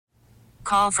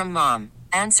Call from mom.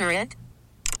 Answer it.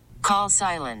 Call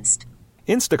silenced.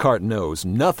 Instacart knows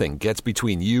nothing gets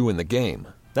between you and the game.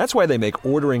 That's why they make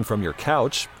ordering from your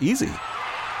couch easy.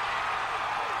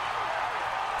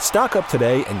 Stock up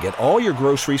today and get all your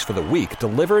groceries for the week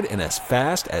delivered in as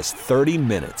fast as 30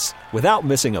 minutes without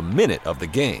missing a minute of the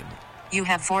game. You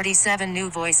have 47 new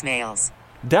voicemails.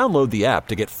 Download the app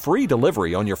to get free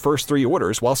delivery on your first 3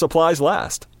 orders while supplies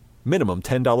last. Minimum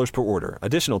 $10 per order.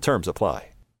 Additional terms apply.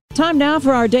 Time now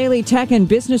for our daily tech and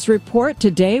business report.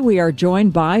 Today we are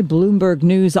joined by Bloomberg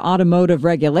News automotive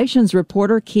regulations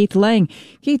reporter Keith Lang.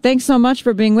 Keith, thanks so much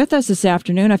for being with us this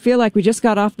afternoon. I feel like we just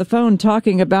got off the phone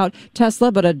talking about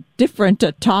Tesla, but a different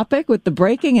topic with the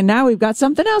braking, and now we've got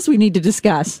something else we need to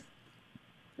discuss.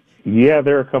 Yeah,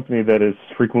 they're a company that is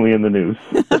frequently in the news.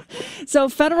 So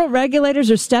federal regulators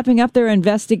are stepping up their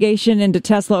investigation into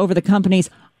Tesla over the company's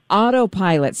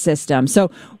autopilot system.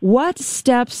 So what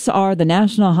steps are the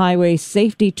National Highway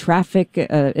Safety Traffic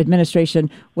Administration,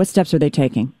 what steps are they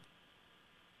taking?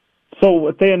 So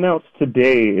what they announced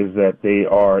today is that they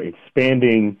are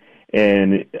expanding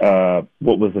and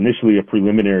what was initially a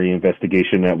preliminary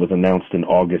investigation that was announced in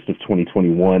August of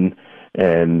 2021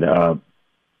 and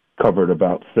covered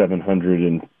about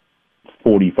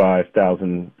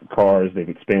 745,000 cars. They've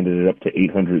expanded it up to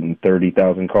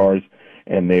 830,000 cars,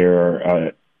 and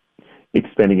they're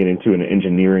expanding it into an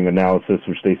engineering analysis,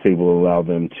 which they say will allow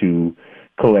them to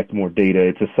collect more data.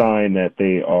 It's a sign that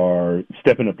they are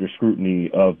stepping up their scrutiny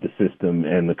of the system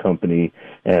and the company,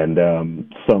 and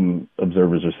some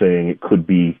observers are saying it could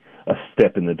be a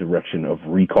step in the direction of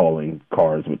recalling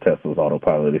cars with Tesla's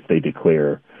autopilot if they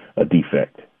declare a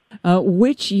defect.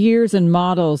 Which years and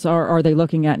models are they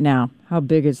looking at now? How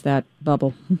big is that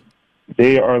bubble?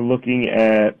 They are looking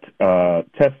at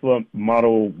Tesla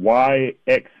Model Y,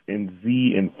 X, and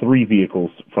Z and 3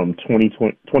 vehicles from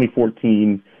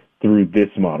 2014 through this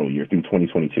model year, through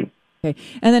 2022. Okay.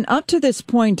 And then up to this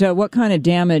point, what kind of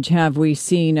damage have we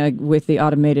seen with the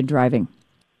automated driving?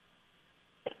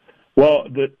 Well,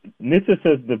 NHTSA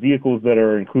says the vehicles that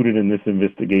are included in this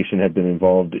investigation have been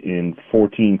involved in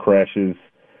 14 crashes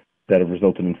that have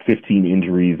resulted in 15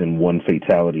 injuries and 1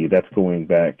 fatality. That's going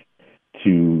back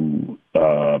to,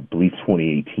 I believe,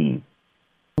 2018.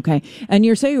 Okay. And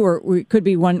you're saying we could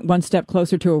be one step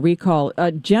closer to a recall.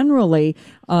 Generally,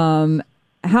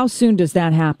 how soon does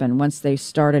that happen once they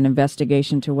start an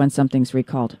investigation to when something's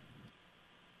recalled?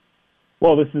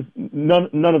 Well, this is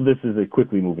none of this is a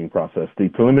quickly moving process. The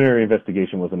preliminary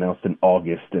investigation was announced in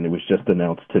August, and it was just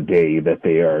announced today that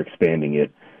they are expanding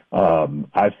it.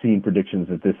 I've seen predictions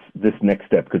that this next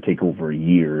step could take over a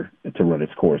year to run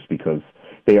its course because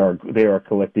they are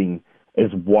collecting as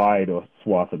wide a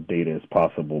swath of data as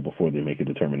possible before they make a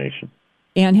determination.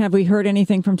 And have we heard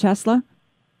anything from Tesla?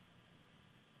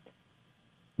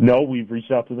 No, we've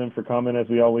reached out to them for comment as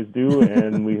we always do,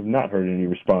 and we have not heard any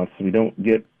response. We don't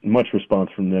get much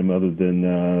response from them other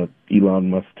than Elon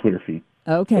Musk's Twitter feed.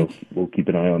 Okay. So we'll keep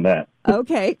an eye on that.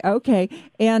 Okay.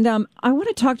 And I want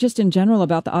to talk just in general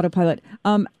about the autopilot.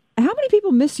 How many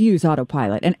people misuse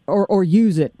autopilot or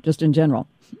use it just in general?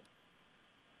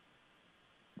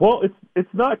 Well,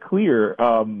 it's not clear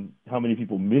how many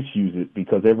people misuse it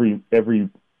because every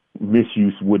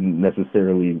misuse wouldn't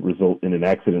necessarily result in an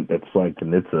accident that's flagged to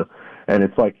NHTSA. And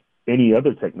it's like any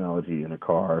other technology in a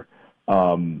car.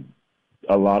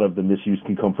 A lot of the misuse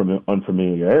can come from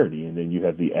unfamiliarity, and then you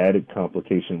have the added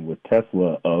complication with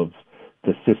Tesla of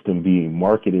the system being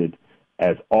marketed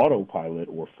as autopilot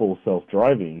or full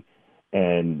self-driving.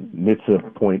 And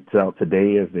NHTSA points out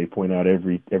today, as they point out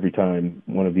every time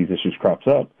one of these issues crops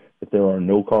up, that there are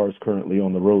no cars currently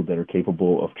on the road that are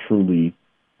capable of truly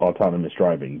autonomous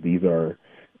driving. These are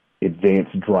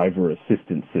advanced driver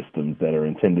assistance systems that are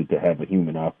intended to have a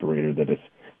human operator that is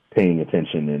paying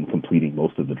attention and completing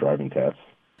most of the driving tasks.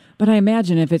 But I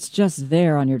imagine if it's just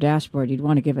there on your dashboard, you'd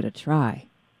want to give it a try.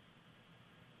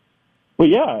 Well,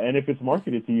 yeah, and if it's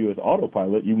marketed to you as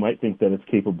autopilot, you might think that it's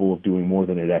capable of doing more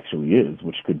than it actually is,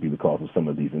 which could be the cause of some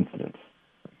of these incidents.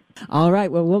 All right.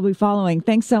 Well, we'll be following.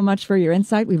 Thanks so much for your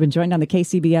insight. We've been joined on the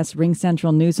KCBS Ring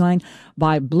Central Newsline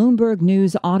by Bloomberg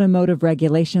News automotive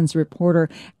regulations reporter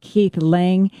Keith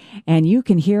Lang. And you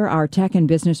can hear our Tech and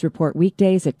Business Report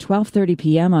weekdays at 12:30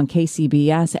 p.m. on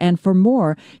KCBS. And for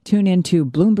more, tune into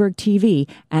Bloomberg TV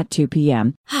at 2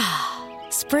 p.m.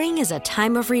 Spring is a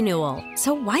time of renewal,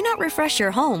 so why not refresh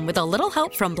your home with a little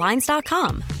help from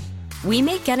Blinds.com? We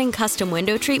make getting custom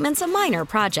window treatments a minor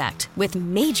project with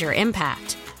major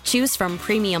impact. Choose from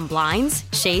premium blinds,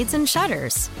 shades, and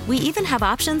shutters. We even have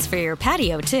options for your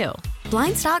patio, too.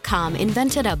 Blinds.com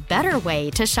invented a better way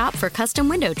to shop for custom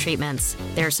window treatments.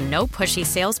 There's no pushy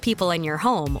salespeople in your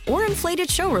home or inflated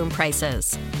showroom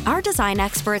prices. Our design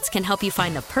experts can help you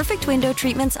find the perfect window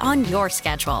treatments on your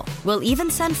schedule. We'll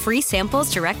even send free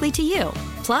samples directly to you.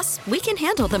 Plus, we can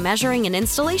handle the measuring and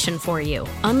installation for you.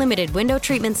 Unlimited window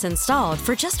treatments installed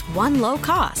for just one low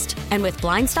cost. And with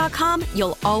Blinds.com,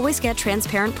 you'll always get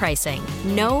transparent pricing.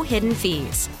 No hidden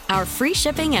fees. Our free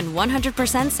shipping and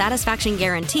 100% satisfaction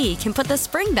guarantee can put the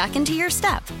spring back into your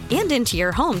step and into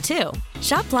your home, too.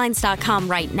 Shop Blinds.com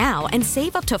right now and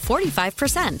save up to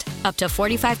 45%. Up to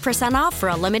 45% off for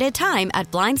a limited time at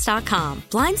Blinds.com.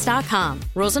 Blinds.com.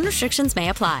 Rules and restrictions may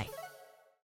apply.